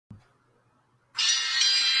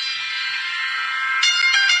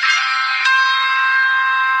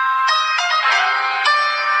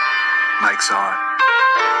Mic's on.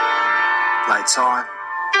 Lights on.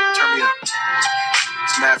 Turn me up.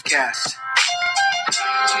 It's Mavcast.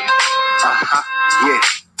 Yeah.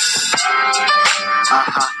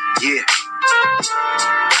 Yeah.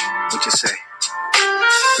 What you say?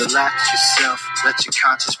 Relax yourself, let your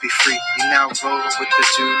conscience be free. You now rolling with the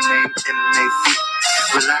dude named MAV.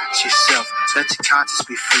 Relax yourself, let your conscience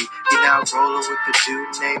be free. You now rolling with the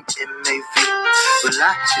dude named MAV.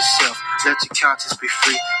 Relax yourself, let your conscience be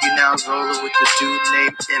free. You now rolling with the dude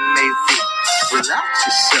named MAV. Relax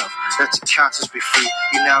yourself, let your conscience be free.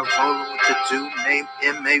 You now rolling with the dude named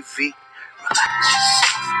MAV. Relax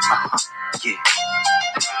yourself, yeah.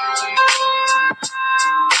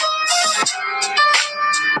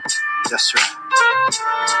 That's right.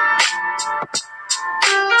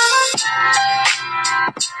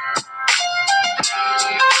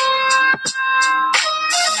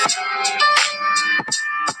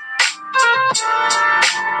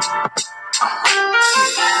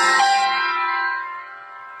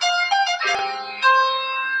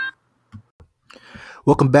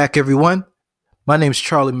 Welcome back, everyone. My name is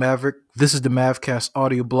Charlie Maverick. This is the Mavcast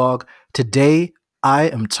audio blog. Today, I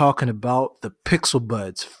am talking about the Pixel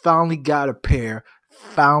Buds. Finally got a pair,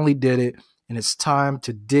 finally did it, and it's time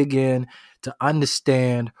to dig in to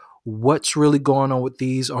understand what's really going on with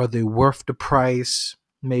these. Are they worth the price?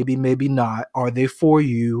 Maybe, maybe not. Are they for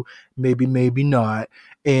you? Maybe, maybe not.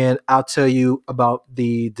 And I'll tell you about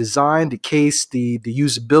the design, the case, the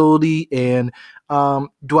usability, and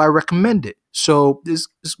do I recommend it? So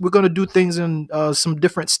we're going to do things in some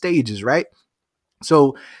different stages, right?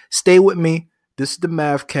 So stay with me. This is the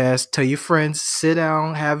Mavcast. Tell your friends, sit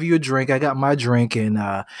down, have you a drink. I got my drink, and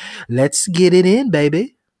let's get it in,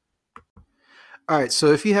 baby. All right,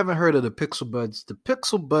 so if you haven't heard of the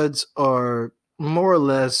Pixel Buds are more or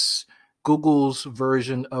less Google's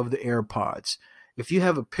version of the AirPods. If you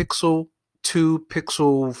have a Pixel 2,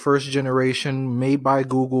 Pixel first generation made by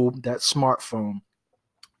Google, that smartphone,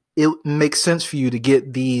 it makes sense for you to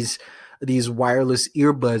get these wireless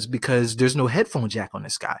earbuds because there's no headphone jack on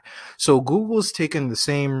this guy. So Google's taken the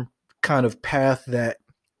same kind of path that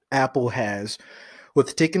Apple has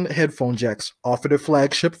with taking the headphone jacks off of their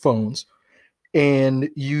flagship phones and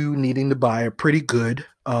you needing to buy a pretty good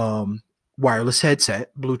wireless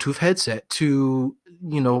headset, Bluetooth headset to,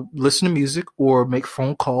 listen to music or make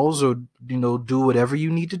phone calls or, do whatever you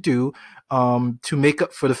need to do to make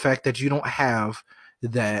up for the fact that you don't have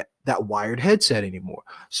that wired headset anymore.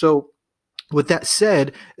 So with that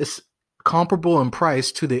said, it's comparable in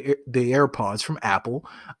price to the AirPods from Apple,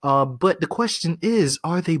 but the question is,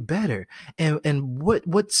 are they better? And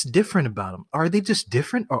what's different about them? Are they just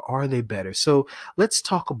different or are they better? So let's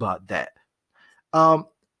talk about that.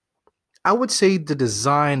 I would say the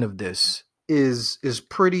design of this is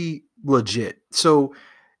pretty legit. So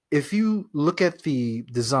if you look at the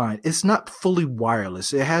design, it's not fully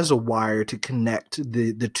wireless. It has a wire to connect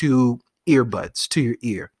the two earbuds to your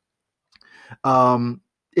ear.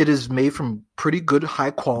 It is made from pretty good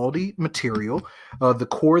high quality material. The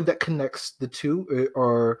cord that connects the two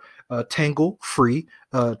are tangle free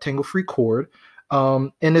cord.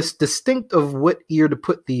 And it's distinct of what ear to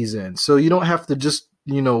put these in. So you don't have to just,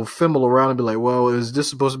 fumble around and be like, well, is this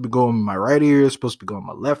supposed to be going in my right ear? Is it supposed to be going in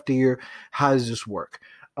my left ear? How does this work?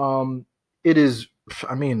 It's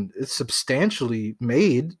substantially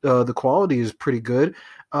made. The quality is pretty good.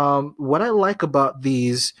 What I like about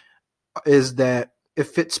these is that it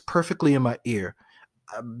fits perfectly in my ear.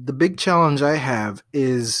 The big challenge I have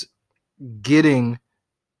is getting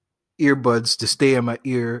earbuds to stay in my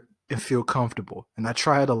ear and feel comfortable. And I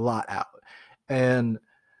try it a lot out. And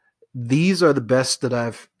these are the best that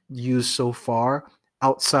I've used so far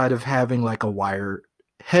outside of having like a wired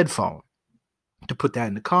headphone, to put that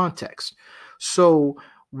into context. So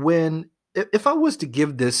if I was to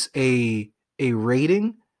give this a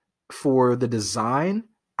rating for the design,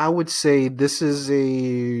 I would say this is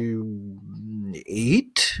a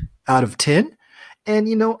 8 out of 10.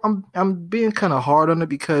 And I'm being kind of hard on it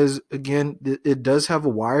because again, it does have a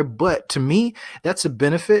wire, but to me, that's a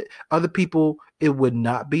benefit. Other people, it would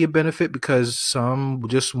not be a benefit because some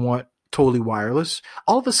just want totally wireless.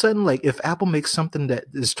 All of a sudden, like if Apple makes something that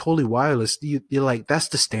is totally wireless, you're like, that's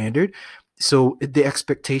the standard. So the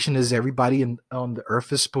expectation is everybody on the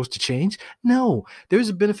earth is supposed to change. No, there's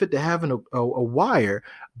a benefit to having a wire,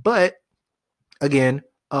 but again,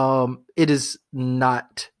 it is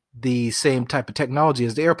not the same type of technology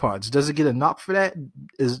as the AirPods. Does it get a knock for that?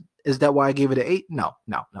 Is that why I gave it an 8? No.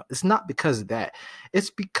 It's not because of that. It's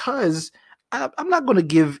because I'm not going to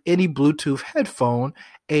give any Bluetooth headphone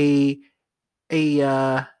a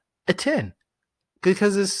 10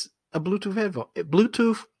 because it's a Bluetooth headphone.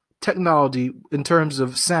 Bluetooth technology in terms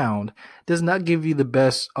of sound does not give you the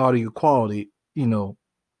best audio quality.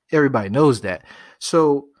 Everybody knows that.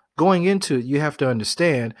 So going into it, you have to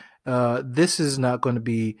understand this is not going to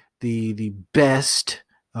be the best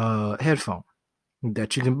headphone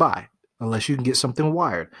that you can buy unless you can get something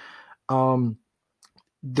wired. Um,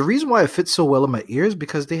 the reason why it fits so well in my ears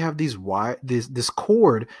because they have this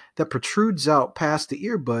cord that protrudes out past the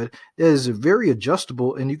earbud that is very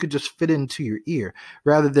adjustable, and you could just fit it into your ear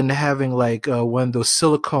rather than having like one of those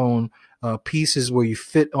silicone pieces where you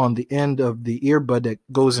fit on the end of the earbud that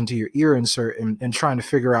goes into your ear insert and trying to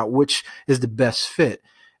figure out which is the best fit.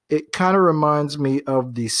 It kind of reminds me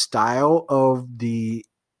of the style of the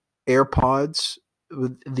AirPods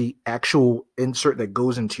with the actual insert that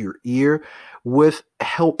goes into your ear with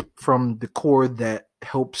help from the cord that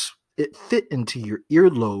helps it fit into your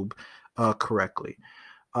earlobe correctly.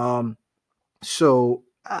 Um, so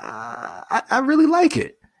I really like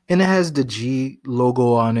it, and it has the G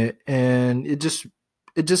logo on it, and it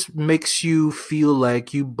just makes you feel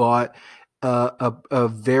like you bought a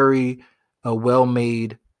very well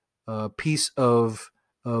made piece of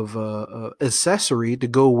accessory to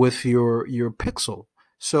go with your Pixel.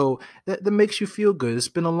 So that makes you feel good. It's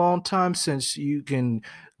been a long time since you can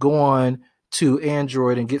go on to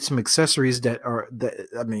Android and get some accessories that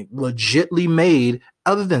I mean legitly made,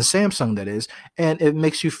 other than Samsung that is, and it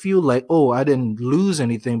makes you feel like, oh, I didn't lose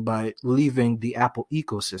anything by leaving the Apple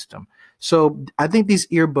ecosystem. So I think these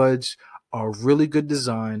earbuds are really good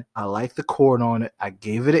design. I like the cord on it. I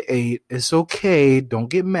gave it an 8. It's okay. Don't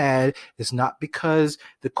get mad. It's not because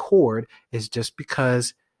the cord, it's just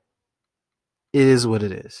because it is what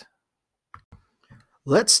it is.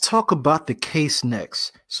 Let's talk about the case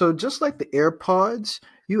next. So just like the AirPods,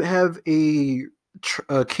 you have a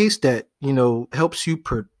case that, helps you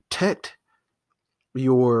protect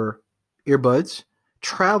your earbuds,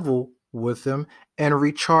 travel with them, and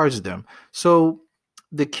recharge them. So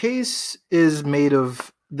the case is made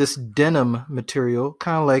of this denim material,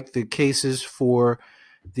 kind of like the cases for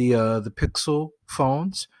the Pixel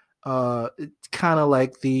phones. It's kind of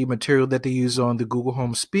like the material that they use on the Google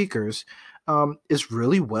Home speakers. It's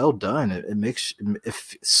really well done. It makes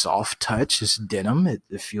soft touch. It's denim.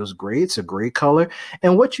 It feels great. It's a great color.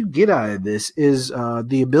 And what you get out of this is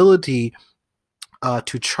the ability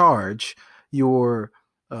to charge your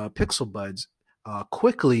Pixel Buds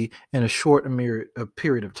quickly in a short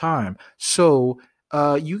period of time. So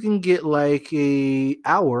you can get like a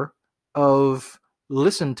hour of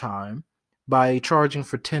listen time by charging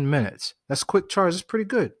for 10 minutes. That's quick charge. It's pretty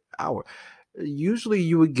good. Hour. Usually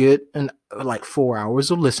you would get like 4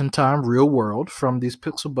 hours of listen time, real world, from these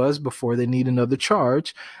Pixel Buds before they need another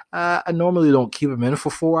charge. I normally don't keep them in for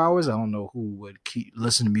 4 hours. I don't know who would keep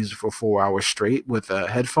listen to music for 4 hours straight with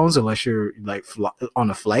headphones unless you're like on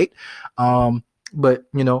a flight. But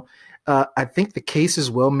I think the case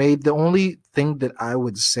is well made. The only thing that I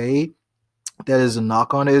would say that is a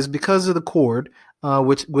knock on it is because of the cord,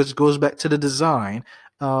 which goes back to the design.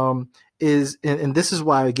 And this is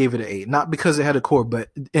why I gave it an 8, not because it had a cord, but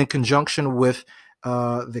in conjunction with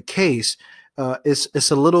the case,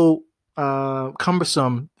 it's a little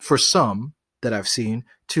cumbersome for some that I've seen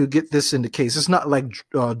to get this in the case. It's not like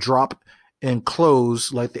drop and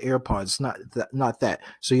close like the AirPods. Not that.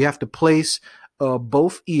 So you have to place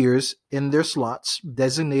both ears in their slots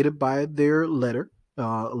designated by their letter,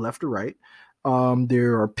 left or right.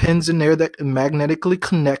 There are pins in there that magnetically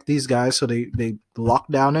connect these guys, so they lock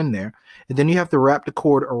down in there, and then you have to wrap the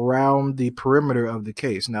cord around the perimeter of the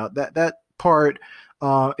case. Now that part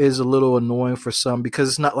is a little annoying for some because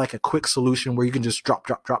it's not like a quick solution where you can just drop,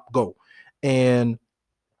 go, and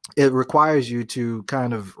it requires you to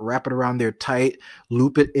kind of wrap it around there tight,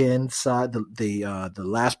 loop it inside the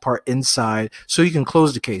last part inside, so you can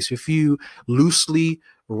close the case. If you loosely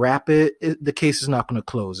wrap it, the case is not going to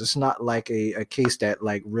close. It's not like a case that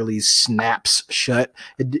like really snaps shut.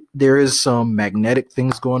 There is some magnetic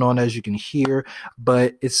things going on, as you can hear,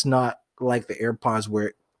 but it's not like the AirPods where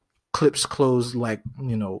it clips closed like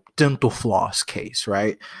dental floss case,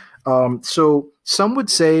 right? So some would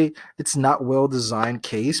say it's not well designed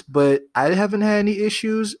case, but I haven't had any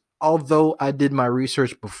issues. Although I did my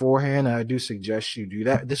research beforehand, and I do suggest you do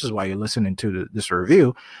that. This is why you're listening to this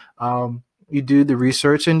review. You do the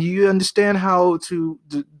research and you understand how to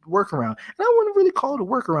work around. And I wouldn't really call it a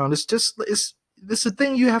workaround. It's a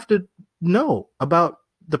thing you have to know about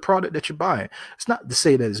the product that you're buying. It's not to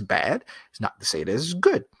say that it's bad. It's not to say that it's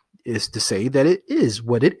good. It's to say that it is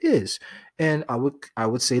what it is. And I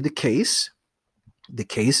would say the case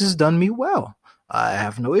has done me well. I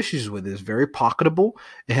have no issues with it. It's very pocketable.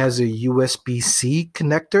 It has a USB-C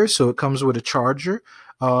connector, so it comes with a charger.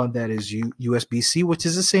 that is USB-C, which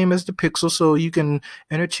is the same as the Pixel, so you can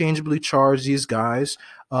interchangeably charge these guys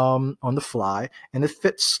on the fly, and it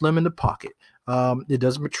fits slim in the pocket. It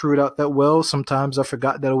doesn't protrude out that well. Sometimes I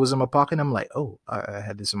forgot that it was in my pocket. I'm like, oh, I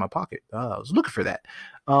had this in my pocket. I was looking for that.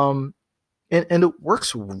 And it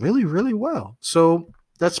works really, really well. So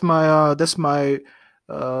that's my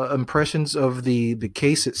impressions of the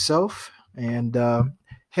case itself. And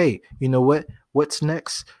hey, you know what? What's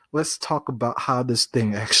next? Let's talk about how this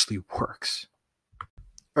thing actually works.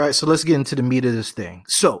 All right, so let's get into the meat of this thing.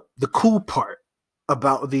 So the cool part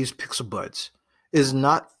about these Pixel Buds is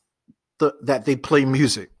not that they play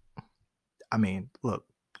music. I mean, look,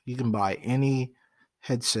 you can buy any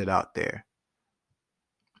headset out there,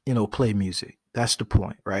 play music. That's the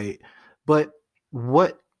point, right? But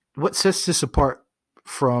what sets this apart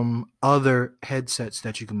from other headsets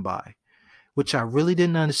that you can buy, which I really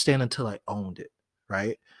didn't understand until I owned it,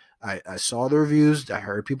 right? I saw the reviews. I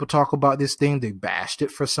heard people talk about this thing. They bashed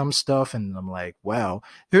it for some stuff. And I'm like, well,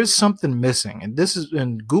 there's something missing.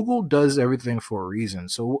 And Google does everything for a reason.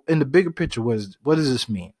 So in the bigger picture, what does this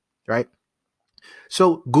mean, right?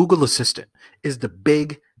 So Google Assistant is the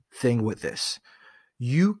big thing with this.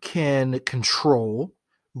 You can control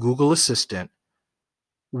Google Assistant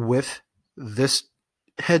with this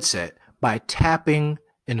headset by tapping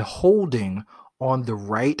and holding on the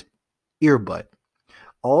right earbud.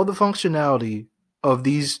 All the functionality of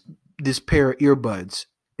this pair of earbuds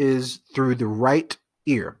is through the right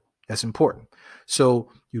ear. That's important.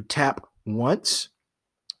 So you tap once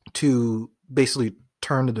to basically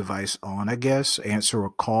turn the device on, I guess, answer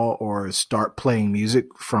a call or start playing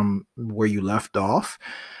music from where you left off.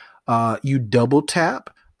 You double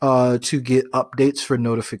tap to get updates for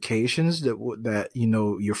notifications that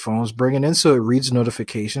your phone's bringing in. So it reads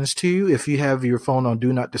notifications to you. If you have your phone on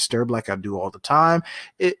Do Not Disturb, like I do all the time,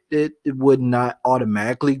 it would not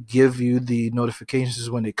automatically give you the notifications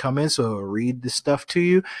when they come in. So it'll read the stuff to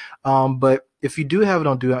you. But if you do have it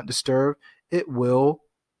on Do Not Disturb, it will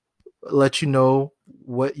let you know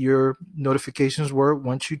what your notifications were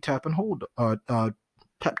once you tap and hold,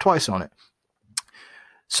 tap twice on it.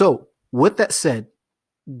 So with that said,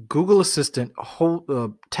 Google Assistant,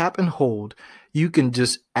 tap and hold. You can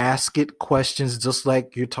just ask it questions just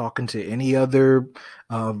like you're talking to any other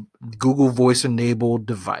Google Voice enabled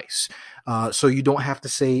device. So you don't have to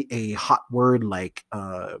say a hot word like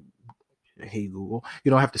hey Google. You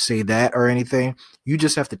don't have to say that or anything. You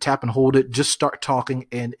just have to tap and hold it. Just start talking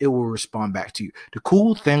and it will respond back to you. The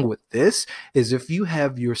cool thing with this is if you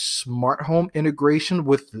have your smart home integration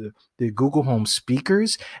with the Google Home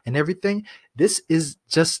speakers and everything, this is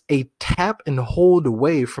just a tap and hold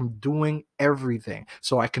away from doing everything.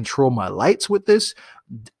 So I control my lights with this.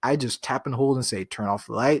 I just tap and hold and say, turn off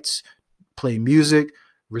the lights, play music,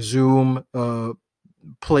 resume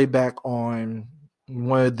playback on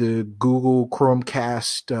one of the Google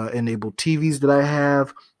Chromecast enabled TVs that I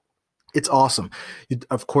have. It's awesome.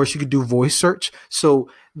 Of course, you could do voice search. So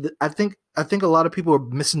I think a lot of people are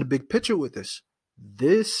missing the big picture with this.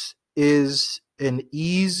 This is an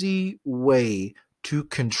easy way to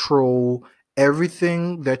control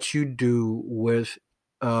everything that you do with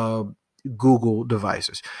Google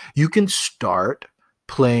devices. You can start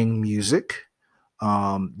playing music.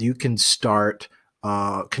 You can start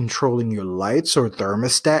controlling your lights or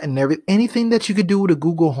thermostat and anything that you could do with a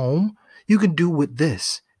Google Home, you can do with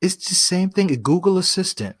this. It's the same thing. A Google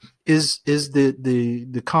Assistant is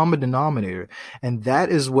the common denominator, and that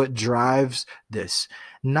is what drives this,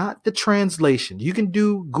 not the translation. You can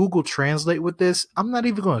do Google Translate with this. I'm not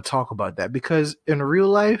even going to talk about that because in real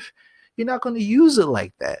life, you're not going to use it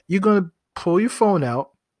like that. You're going to pull your phone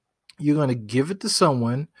out, you're going to give it to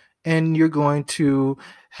someone, and you're going to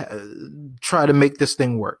try to make this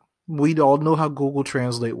thing work. We all know how Google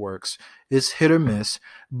Translate works. It's hit or miss,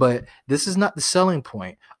 but this is not the selling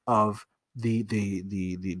point of the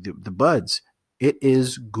buds. It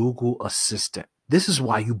is Google Assistant. This is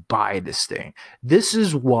why you buy this thing. This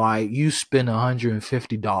is why you spend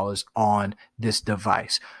 $150 on this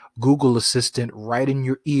device. Google Assistant right in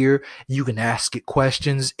your ear. You can ask it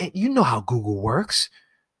questions. And you know how Google works.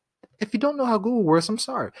 If you don't know how Google works, I'm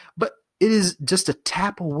sorry. But it is just a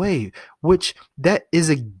tap away, which that is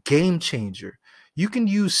a game changer. You can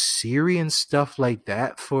use Siri and stuff like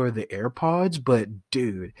that for the AirPods, but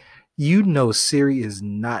dude, you know Siri is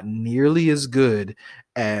not nearly as good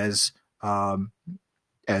as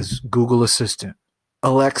Google Assistant.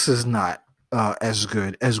 Alexa's not as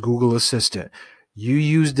good as Google Assistant. You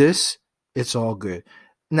use this, it's all good.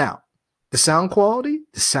 Now, the sound quality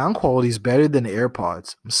is better than the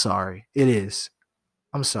AirPods. I'm sorry. It is.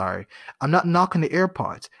 I'm sorry. I'm not knocking the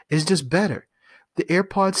AirPods. It's just better. The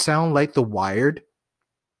AirPods sound like the wired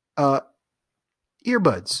uh,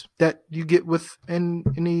 earbuds that you get with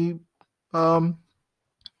any um,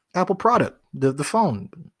 Apple product, the phone.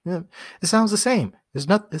 Yeah, it sounds the same. It's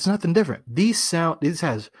nothing different.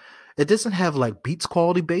 It doesn't have like Beats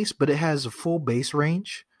quality bass, but it has a full bass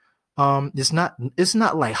range. It's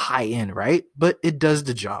not like high end, right? But it does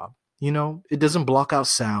the job. It doesn't block out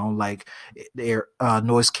sound like air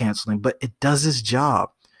noise canceling, but it does its job.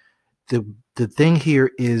 The thing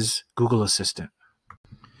here is Google Assistant.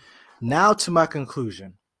 Now to my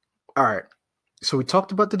conclusion. All right. So we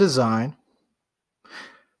talked about the design.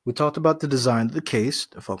 We talked about the design of the case,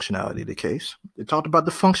 the functionality of the case. We talked about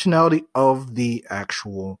the functionality of the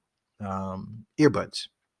actual earbuds.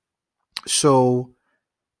 So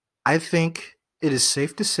I think it is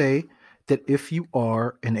safe to say that if you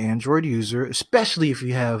are an Android user, especially if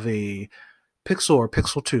you have a Pixel or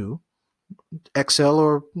Pixel 2, XL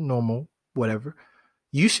or normal, whatever,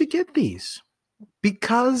 you should get these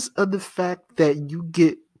because of the fact that you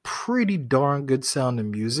get pretty darn good sounding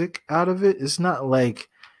music out of it. It's not like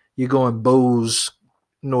you're going Bose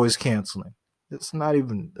noise canceling. Let's not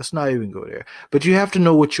even go there. But you have to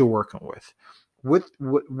know what you're working with.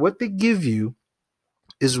 What they give you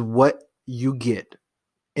is what you get.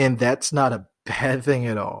 And that's not a bad thing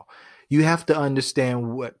at all. You have to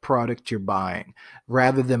understand what product you're buying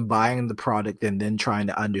rather than buying the product and then trying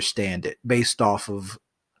to understand it based off of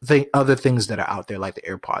the other things that are out there like the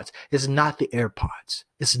AirPods. It's not the AirPods.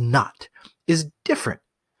 It's not. It's different.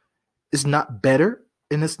 It's not better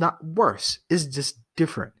and it's not worse. It's just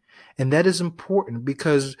different. And that is important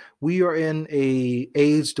because we are in a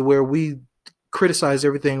age to where we criticize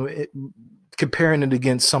everything, comparing it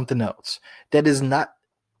against something else. That is not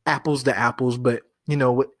apples to apples, but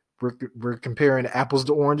we're comparing apples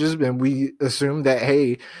to oranges, and we assume that,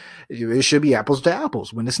 hey, it should be apples to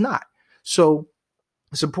apples when it's not. So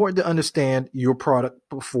it's important to understand your product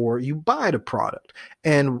before you buy the product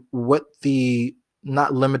and what the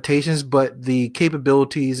not limitations, but the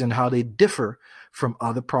capabilities and how they differ from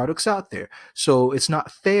other products out there. So it's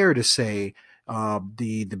not fair to say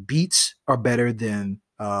the Beats are better than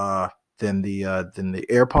the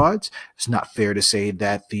AirPods. It's not fair to say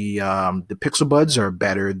that the Pixel Buds are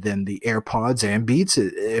better than the AirPods and Beats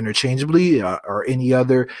interchangeably, or any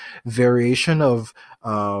other variation of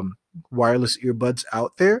wireless earbuds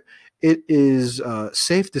out there. It is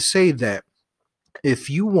safe to say that if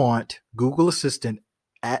you want Google Assistant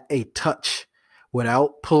at a touch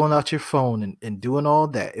without pulling out your phone and doing all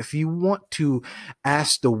that, if you want to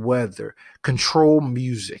ask the weather, control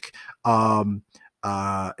music,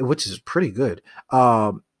 which is pretty good,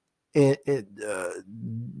 to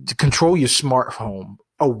control your smart home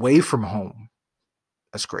away from home,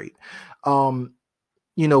 that's great.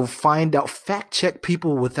 Find out, fact check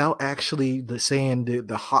people without actually saying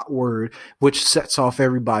the hot word, which sets off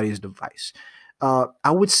everybody's device.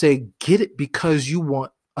 I would say get it because you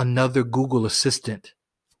want another Google Assistant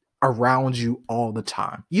around you all the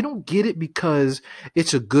time. You don't get it because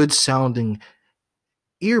it's a good sounding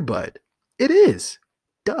earbud. It is.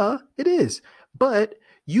 Duh, it is. But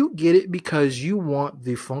you get it because you want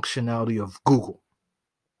the functionality of Google.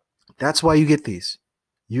 That's why you get these.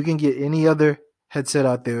 You can get any other headset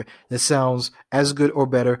out there that sounds as good or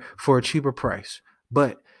better for a cheaper price,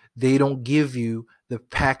 but they don't give you the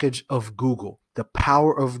package of Google. The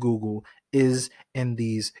power of Google is in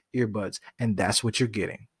these earbuds, and that's what you're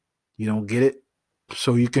getting. You don't get it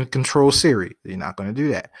so you can control Siri. You're not going to do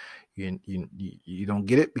that. You don't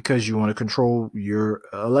get it because you want to control your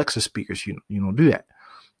Alexa speakers. You don't do that.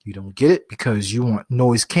 You don't get it because you want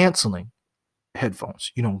noise canceling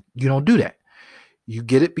headphones. You don't do that. You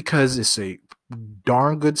get it because it's a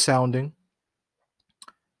darn good sounding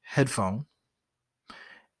headphone,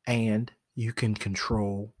 and you can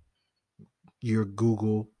control your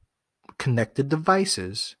Google connected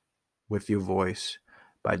devices with your voice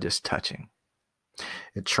by just touching.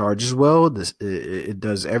 It charges well. It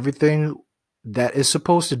does everything that it's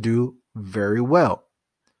supposed to do very well.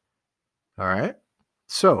 All right.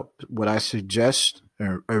 So what I suggest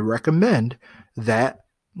or I recommend that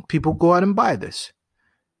people go out and buy this.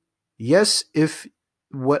 Yes, if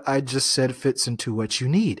what I just said fits into what you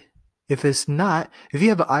need. If it's not, if you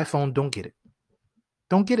have an iPhone, don't get it.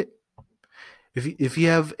 Don't get it. If you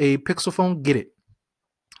have a Pixel phone, get it.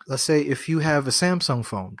 Let's say if you have a Samsung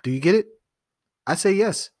phone, do you get it? I say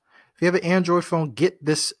yes. If you have an Android phone, get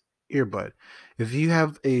this earbud. If you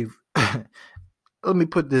have a let me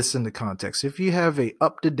put this into context. If you have a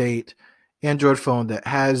up-to-date Android phone that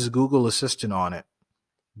has Google Assistant on it,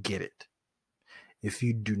 get it. If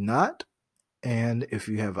you do not, and if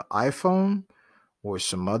you have an iPhone or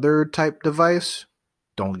some other type device,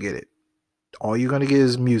 don't get it. All you're going to get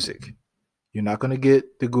is music. You're not going to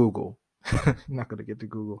get the Google. You're not going to get the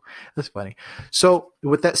Google. That's funny. So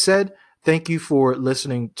with that said, thank you for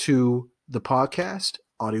listening to the podcast,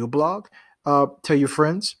 audio blog. Tell your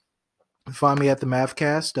friends. Find me at the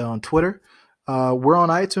Mavcast on Twitter. We're on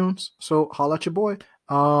iTunes, so holla at your boy.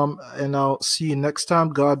 And I'll see you next time.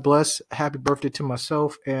 God bless. Happy birthday to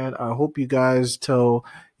myself. And I hope you guys tell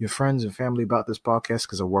your friends and family about this podcast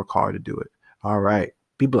because I work hard to do it. All right.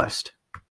 Be blessed.